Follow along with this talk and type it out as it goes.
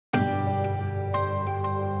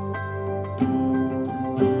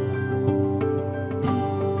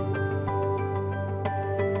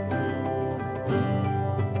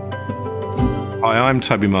Hi, I'm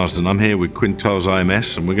Toby Marsden. I'm here with Quintiles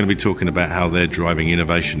IMS, and we're going to be talking about how they're driving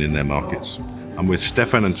innovation in their markets. I'm with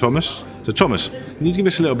Stefan and Thomas. So Thomas, can you give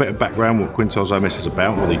us a little bit of background what Quintiles IMS is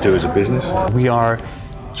about, what they do as a business? We are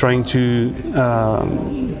trying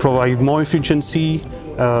to provide more efficiency,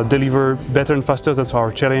 deliver better and faster. That's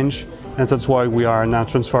our challenge, and that's why we are now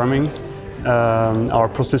transforming our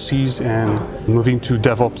processes and moving to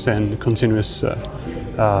DevOps and continuous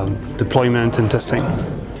deployment and testing.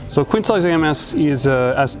 So Quintiles IMS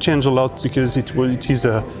has changed a lot because it is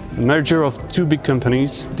a merger of two big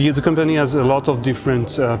companies. The company has a lot of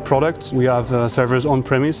different products. We have servers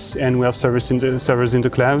on-premise and we have servers in the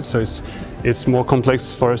cloud, so it's more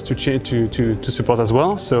complex for us to support as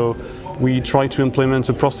well. So we try to implement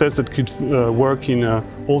a process that could work in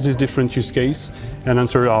all these different use cases and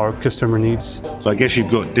answer our customer needs. So I guess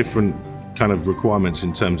you've got different kind of requirements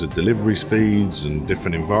in terms of delivery speeds and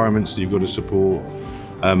different environments that you've got to support.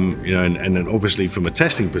 And then obviously from a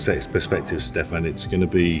testing perspective, Stefan, it's going to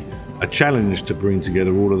be a challenge to bring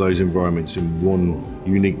together all of those environments in one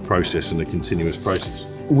unique process and a continuous process.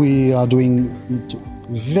 We are doing it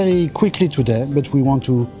very quickly today, but we want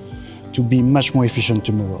to be much more efficient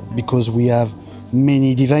tomorrow because we have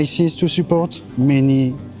many devices to support,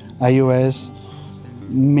 many iOS,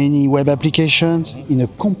 many web applications in a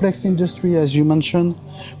complex industry, as you mentioned,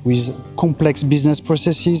 with complex business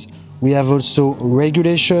processes. We have also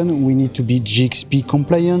regulation. We need to be GXP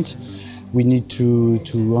compliant. We need to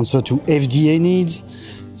answer to FDA needs.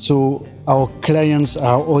 So our clients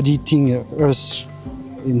are auditing us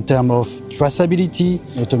in terms of traceability.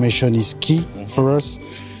 Automation is key for us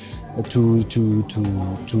to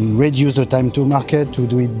reduce the time to market, to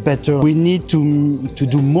do it better. We need to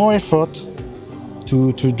do more effort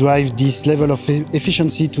to drive this level of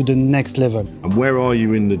efficiency to the next level. And where are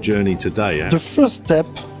you in the journey today? The first step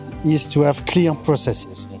is to have clear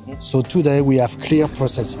processes. So today we have clear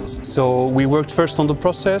processes. So we worked first on the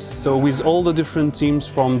process. So with all the different teams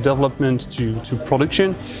from development to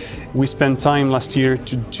production, we spent time last year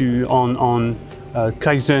on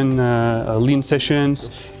Kaizen lean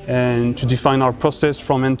sessions and to define our process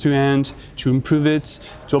from end to end, to improve it,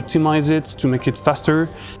 to optimize it, to make it faster.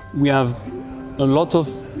 We have a lot of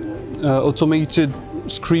automated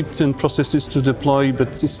scripts and processes to deploy,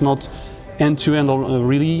 but it's not end-to-end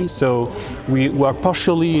really, so we are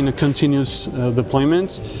partially in a continuous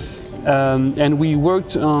deployment, and we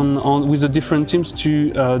worked with the different teams to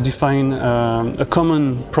define a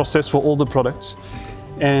common process for all the products,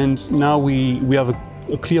 and now we have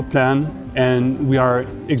a clear plan and we are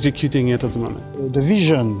executing it at the moment. The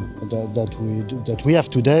vision that we have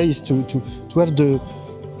today is to have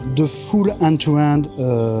the full end-to-end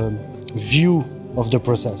view of the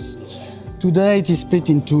process. Today it is split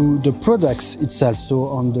into the products itself, so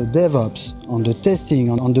on the DevOps, on the testing,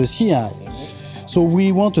 on the CI. So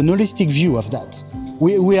we want an holistic view of that.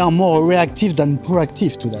 We are more reactive than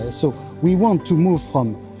proactive today. So we want to move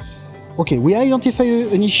from, okay, we identify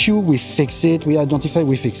an issue, we fix it, we identify,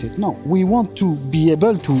 we fix it. No, we want to be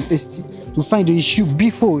able to find the issue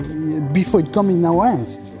before it comes in our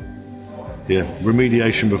hands. Yeah,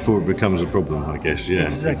 remediation before it becomes a problem, I guess. Yeah,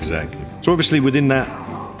 exactly. So obviously within that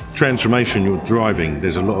transformation you're driving,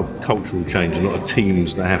 there's a lot of cultural change, a lot of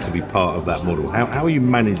teams that have to be part of that model. How are you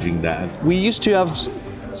managing that? We used to have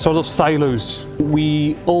sort of silos.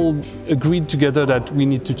 We all agreed together that we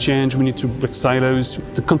need to change, we need to break silos.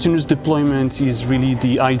 The continuous deployment is really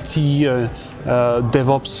the IT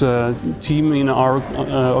DevOps team in our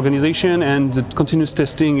organization, and the continuous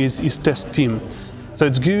testing is test team. So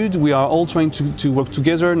it's good, we are all trying to work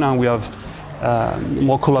together. Now we have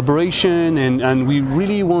more collaboration, and we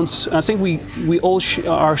really want, I think we all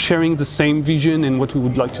are sharing the same vision and what we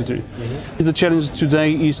would like to do. The challenge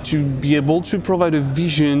today is to be able to provide a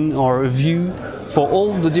vision or a view for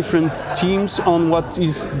all the different teams on what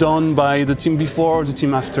is done by the team before, the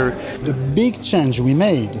team after. The big change we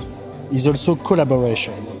made is also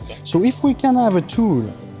collaboration. So if we can have a tool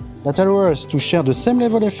that allows us to share the same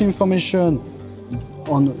level of information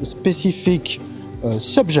on a specific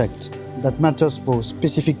subject that matters for a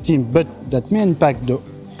specific team, but that may impact the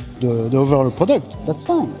overall product, that's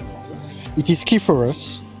fine. It is key for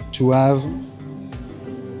us to have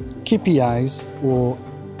KPIs or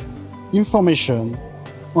information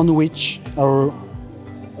on which our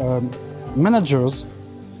managers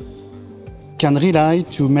can rely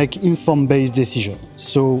to make informed-based decisions.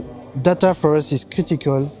 So data for us is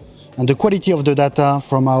critical, and the quality of the data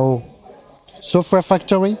from our software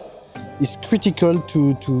factory is critical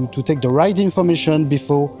to take the right information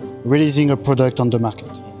before releasing a product on the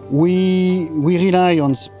market. We rely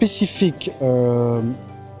on specific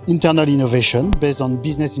internal innovation based on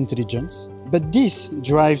business intelligence. But this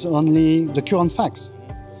drives only the current facts.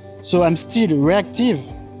 So I'm still reactive,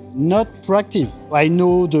 not proactive. I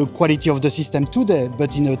know the quality of the system today,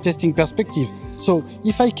 but in a testing perspective. So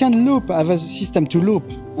if I can have a system to loop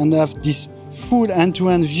and have this full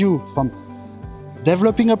end-to-end view from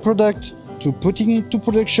developing a product to putting it into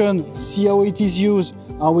production, see how it is used,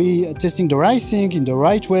 are we testing the right thing in the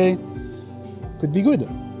right way, could be good.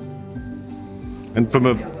 And from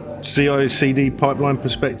a CI/CD pipeline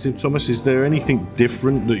perspective, Thomas, is there anything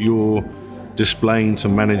different that you're displaying to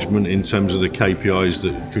management in terms of the KPIs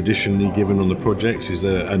that are traditionally given on the projects? Is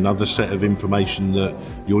there another set of information that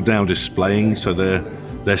you're now displaying so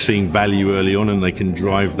they're seeing value early on and they can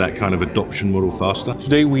drive that kind of adoption model faster?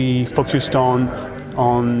 Today we focused on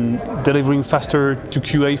delivering faster to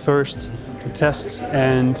QA first, to test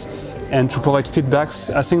and to provide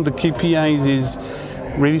feedbacks. I think the KPIs is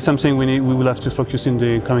really something we will have to focus in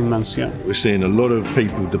the coming months. Yeah. We're seeing a lot of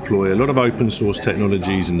people deploy a lot of open source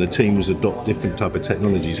technologies and the teams adopt different type of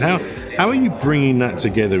technologies. How are you bringing that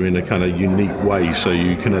together in a kind of unique way so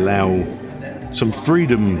you can allow some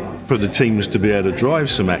freedom for the teams to be able to drive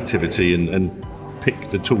some activity and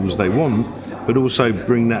pick the tools they want, but also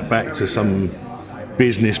bring that back to some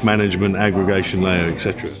business management, aggregation layer,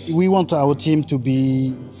 etc.? We want our team to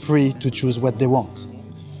be free to choose what they want.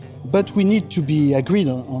 But we need to be agreed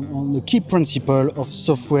on the key principle of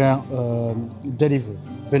software delivery,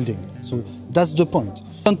 building. So that's the point.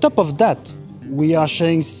 On top of that, we are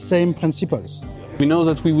sharing same principles. We know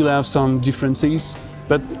that we will have some differences,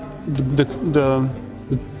 but the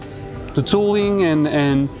tooling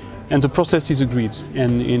and the process is agreed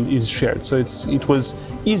and is shared. So it was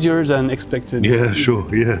easier than expected. Yeah, sure,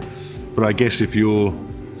 yeah. But I guess if you're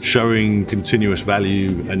showing continuous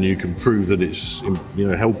value and you can prove that it's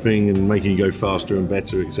helping and making you go faster and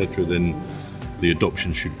better, etc., then the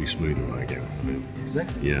adoption should be smoother, I guess.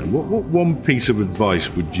 Exactly. Yeah. What one piece of advice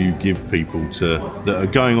would you give people that are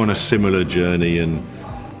going on a similar journey and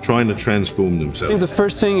trying to transform themselves? I think the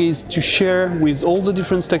first thing is to share with all the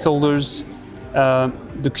different stakeholders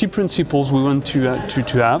the key principles we want to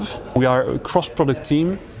have. We are a cross-product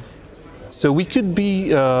team, so we could be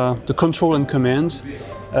the control and command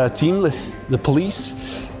team, the police.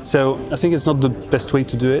 So I think it's not the best way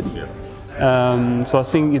to do it. Yeah. So I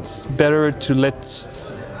think it's better to let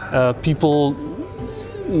people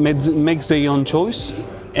make their own choice,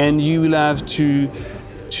 and you will have to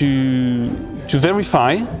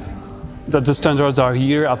verify that the standards are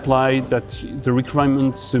here, applied, that the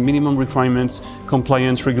requirements, the minimum requirements,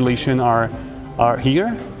 compliance, regulation are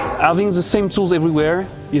here. Having the same tools everywhere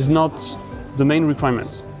is not the main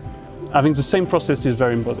requirement. Having the same process is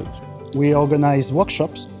very important. We organize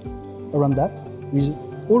workshops around that with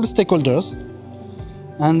all the stakeholders,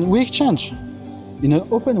 and we exchange in an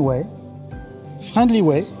open way, friendly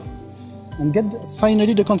way, and get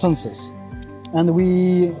finally the consensus. And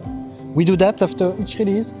we do that after each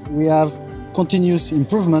release. We have continuous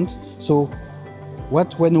improvement. So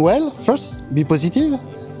what went well first, be positive,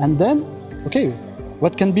 and then, okay,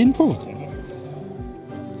 what can be improved?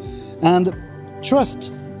 And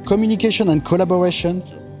trust, communication and collaboration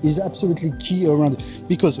is absolutely key around it,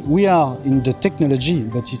 because we are in the technology,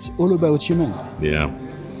 but it's all about human. Yeah.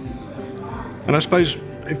 And I suppose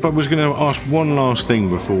if I was going to ask one last thing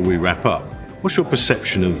before we wrap up, what's your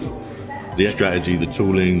perception of the strategy, the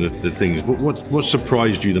tooling, the things? What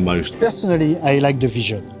surprised you the most? Personally, I like the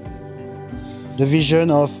vision. The vision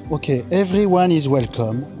of, okay, everyone is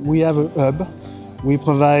welcome. We have a hub. We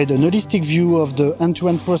provide an holistic view of the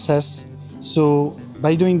end-to-end process. So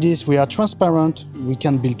by doing this, we are transparent. We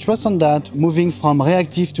can build trust on that, moving from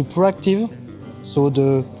reactive to proactive. So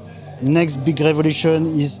the next big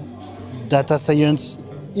revolution is data science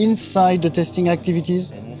inside the testing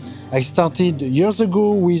activities. I started years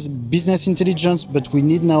ago with business intelligence, but we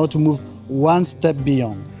need now to move one step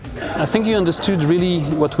beyond. I think you understood really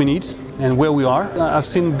what we need and where we are. I've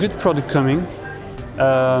seen good product coming.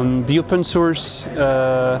 The open source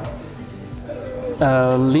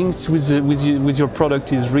linked with your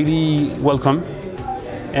product is really welcome,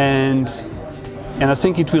 and I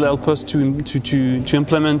think it will help us to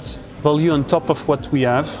implement value on top of what we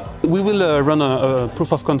have. We will run a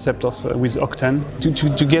proof of concept with Octane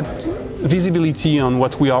to get visibility on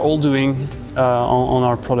what we are all doing on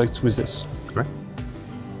our product with this. Great.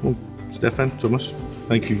 Well, Stefan, Thomas,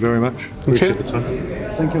 thank you very much. Appreciate the time.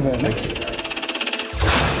 Thank you very much.